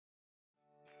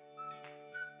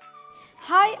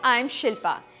Hi, I'm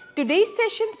Shilpa. Today's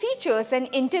session features an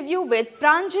interview with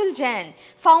Pranjal Jain,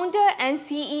 founder and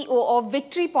CEO of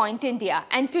Victory Point India,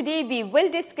 and today we will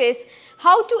discuss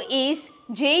how to ace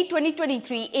JEE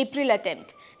 2023 April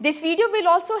attempt. This video will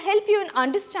also help you in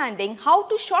understanding how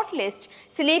to shortlist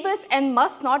syllabus and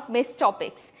must not miss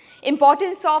topics,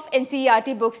 importance of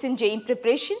NCERT books in JEE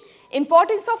preparation,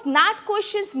 importance of NAT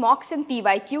questions, mocks and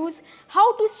PYQs,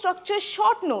 how to structure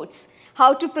short notes,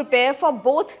 how to prepare for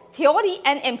both theory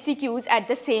and MCQs at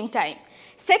the same time,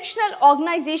 sectional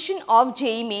organization of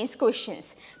JEE Mains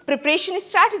questions, preparation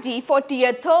strategy for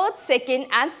tier 3rd, 2nd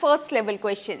and 1st level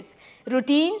questions,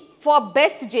 routine for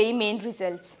best JEE Main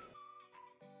results.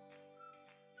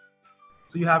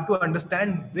 So you have to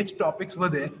understand which topics were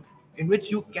there in which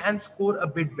you can score a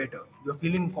bit better. You're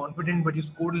feeling confident but you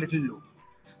scored a little low.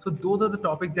 So those are the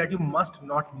topics that you must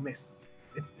not miss.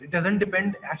 It doesn't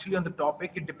depend actually on the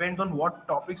topic, it depends on what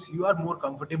topics you are more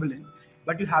comfortable in,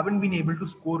 but you haven't been able to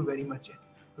score very much in.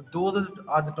 So those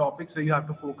are the topics where you have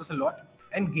to focus a lot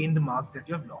and gain the marks that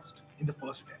you have lost in the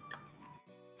first attempt.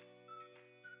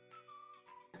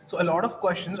 So a lot of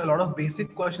questions, a lot of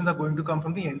basic questions are going to come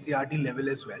from the NCERT level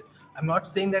as well. I'm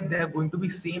not saying that they are going to be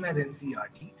same as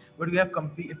NCERT, but if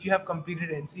you have completed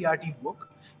NCERT book,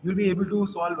 you'll be able to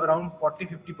solve around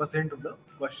 40-50% of the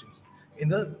questions in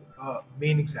the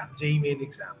main exam, JEE main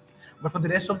exam. But for the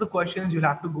rest of the questions, you'll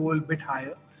have to go a bit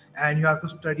higher and you have to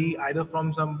study either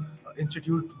from some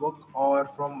institute book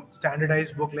or from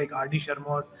standardized book like R.D. Sharma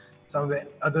or somewhere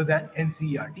other than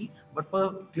NCERT. But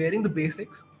for clearing the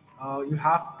basics, you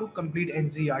have to complete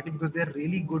NCERT because they're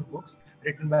really good books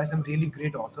written by some really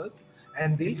great authors,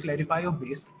 and they'll clarify your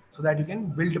base so that you can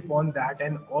build upon that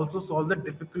and also solve the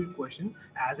difficult question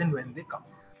as and when they come.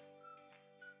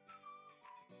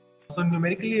 So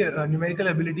numerical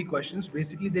ability questions,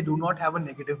 basically they do not have a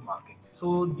negative marking.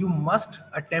 So you must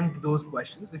attempt those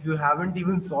questions. If you haven't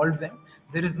even solved them,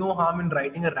 there is no harm in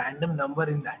writing a random number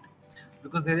in that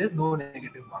because there is no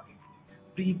negative marking.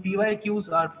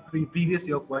 PYQs are previous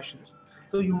year questions.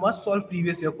 So you must solve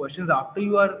previous year questions after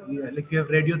you are you have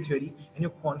read your theory and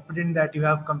you're confident that you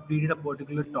have completed a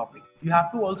particular topic. You have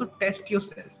to also test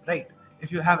yourself, right?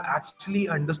 If you have actually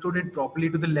understood it properly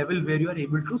to the level where you are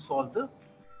able to solve the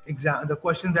exam, the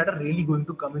questions that are really going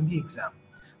to come in the exam.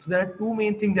 So there are two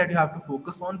main things that you have to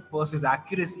focus on. First is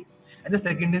accuracy and the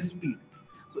second is speed.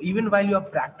 So even while you are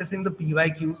practicing the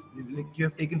PYQs, like you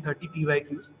have taken 30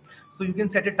 PYQs, so you can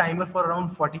set a timer for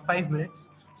around 45 minutes,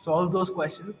 solve those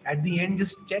questions. At the end,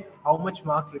 just check how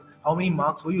many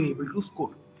marks were you able to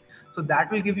score. So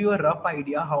that will give you a rough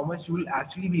idea how much you will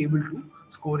actually be able to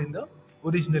score in the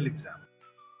original exam.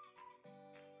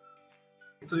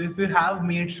 So if you have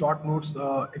made short notes,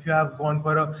 if you have gone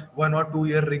for a 1 or 2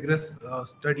 year rigorous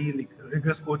study, like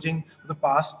rigorous coaching for the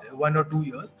past 1 or 2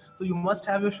 years, so you must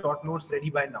have your short notes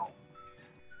ready by now.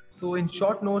 So in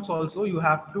short notes also, you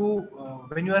have to,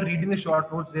 when you are reading the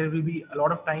short notes, there will be a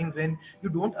lot of times when you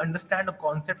don't understand a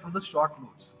concept from the short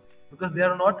notes because they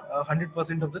are not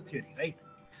 100% of the theory, right?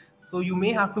 So you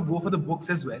may have to go for the books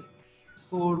as well.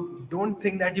 So don't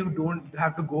think that you don't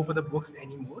have to go for the books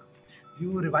anymore.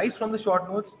 You revise from the short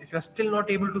notes. If you're still not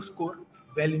able to score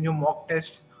well in your mock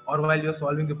tests or while you're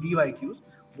solving the PYQs,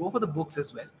 go for the books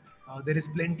as well. There is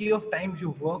plenty of time. If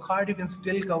you work hard, you can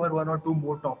still cover 1 or 2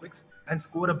 more topics and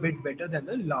score a bit better than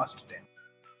the last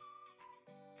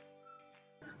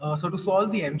 10. So to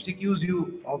solve the MCQs,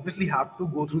 you obviously have to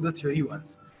go through the theory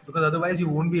once because otherwise you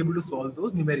won't be able to solve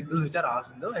those numericals which are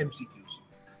asked in the MCQs.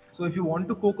 So if you want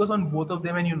to focus on both of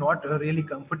them and you're not really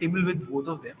comfortable with both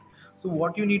of them, so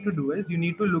what you need to do is you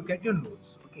need to look at your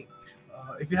notes. Okay,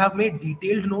 if you have made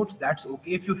detailed notes, that's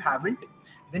okay. If you haven't,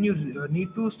 then you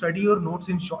need to study your notes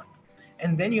in short,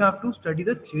 and then you have to study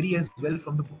the theory as well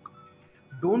from the book.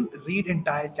 Don't read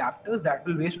entire chapters, that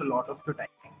will waste a lot of your time.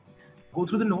 Go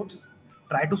through the notes,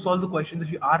 try to solve the questions.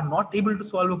 If you are not able to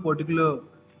solve a particular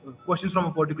questions from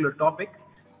a particular topic,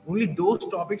 only those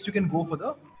topics you can go for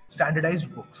the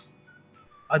standardized books.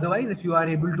 Otherwise, if you are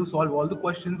able to solve all the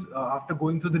questions after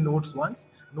going through the notes once,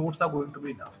 notes are going to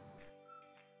be enough.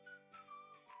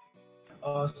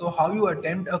 So how you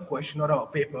attempt a question or a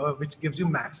paper which gives you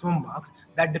maximum marks,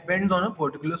 that depends on a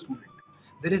particular student.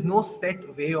 There is no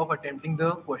set way of attempting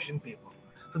the question paper.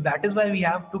 So that is why we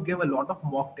have to give a lot of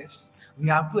mock tests. We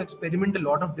have to experiment a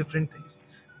lot of different things.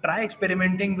 Try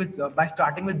experimenting with by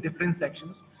starting with different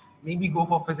sections. Maybe go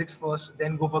for physics first,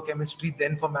 then go for chemistry,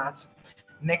 then for maths.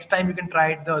 Next time you can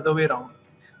try it the other way around.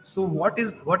 So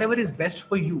whatever is best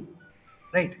for you,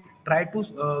 right? Try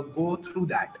to go through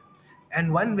that.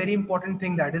 And one very important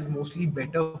thing that is mostly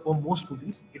better for most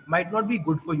students, it might not be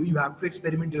good for you, you have to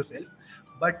experiment yourself,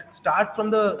 but start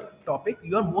from the topic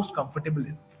you are most comfortable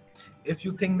in. If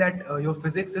you think that your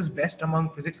physics is best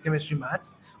among physics, chemistry,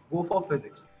 maths, go for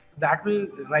physics. That will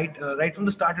right from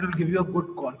the start, it will give you a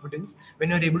good confidence when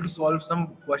you're able to solve some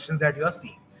questions that you are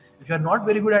seeing. If you're not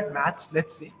very good at maths,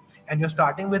 let's say, and you're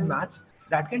starting with maths,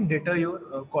 that can deter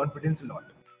your confidence a lot.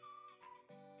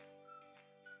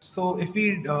 So if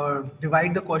we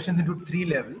divide the questions into 3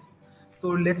 levels, so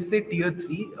let's say tier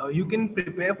 3, you can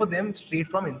prepare for them straight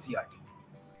from NCERT.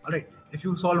 All right. If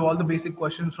you solve all the basic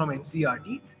questions from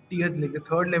NCERT, like the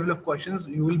third level of questions,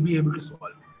 you will be able to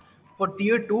solve. For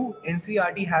tier 2,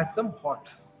 NCERT has some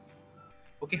HOTS,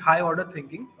 okay, high order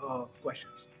thinking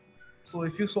questions. So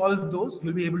if you solve those,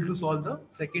 you'll be able to solve the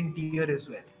second tier as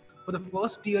well. For the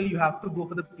first tier, you have to go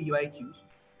for the PYQs,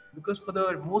 because for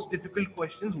the most difficult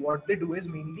questions, what they do is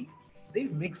mainly they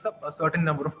mix up a certain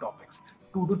number of topics,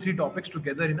 2 to 3 topics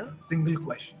together in a single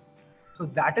question. So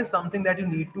that is something that you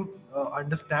need to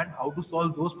understand how to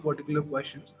solve those particular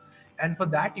questions. And for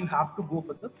that, you have to go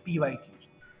for the PYQs.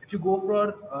 If you go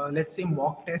for, let's say,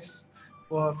 mock tests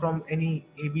from any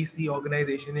ABC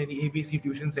organization, any ABC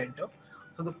tuition center,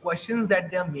 so the questions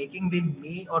that they are making, they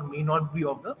may or may not be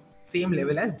of the same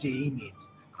level as JEE mains,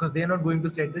 because they are not going to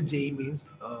set the JEE mains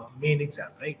main exam,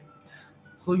 right?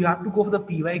 So you have to go for the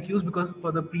PYQs, because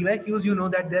for the PYQs, you know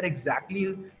that they're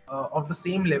exactly of the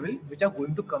same level which are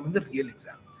going to come in the real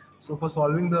exam. So for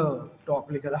solving the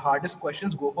like the hardest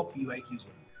questions, go for PYQs.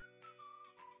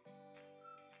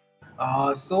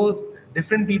 So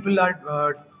different people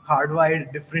are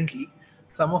hardwired differently.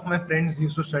 Some of my friends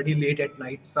used to study late at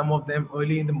night, some of them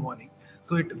early in the morning.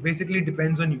 So it basically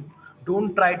depends on you.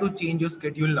 Don't try to change your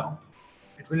schedule now.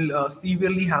 It will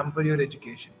severely hamper your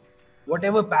education.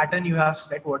 Whatever pattern you have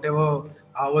set, whatever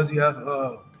hours you have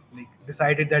like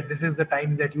decided that this is the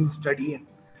time that you'll study in.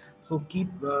 So keep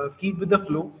with the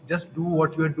flow. Just do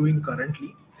what you are doing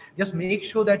currently. Just make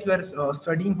sure that you are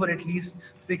studying for at least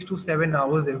 6 to 7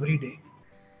 hours every day.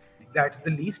 That's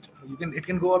the least. It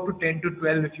can go up to 10 to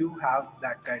 12 if you have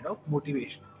that kind of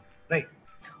motivation, right?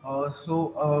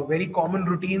 So a very common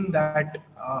routine that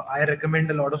I recommend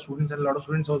a lot of students, and a lot of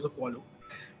students also follow.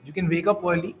 You can wake up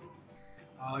early.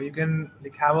 You can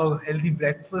like have a healthy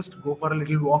breakfast, go for a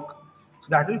little walk, so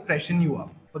that will freshen you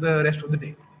up for the rest of the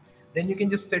day. Then you can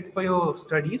just sit for your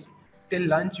studies till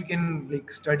lunch. You can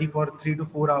like study for 3 to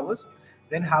 4 hours,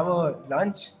 then have a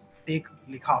lunch, take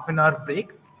like half an hour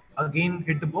break, again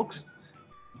hit the books,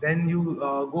 then you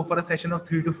go for a session of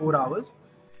 3 to 4 hours,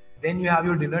 then you have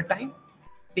your dinner time,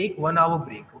 take 1 hour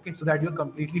break, okay, so that you're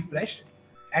completely fresh.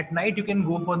 At night you can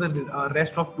go for the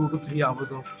rest of 2 to 3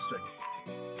 hours of study.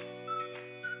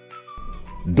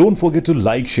 Don't forget to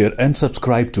like, share and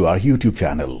subscribe to our YouTube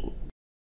channel.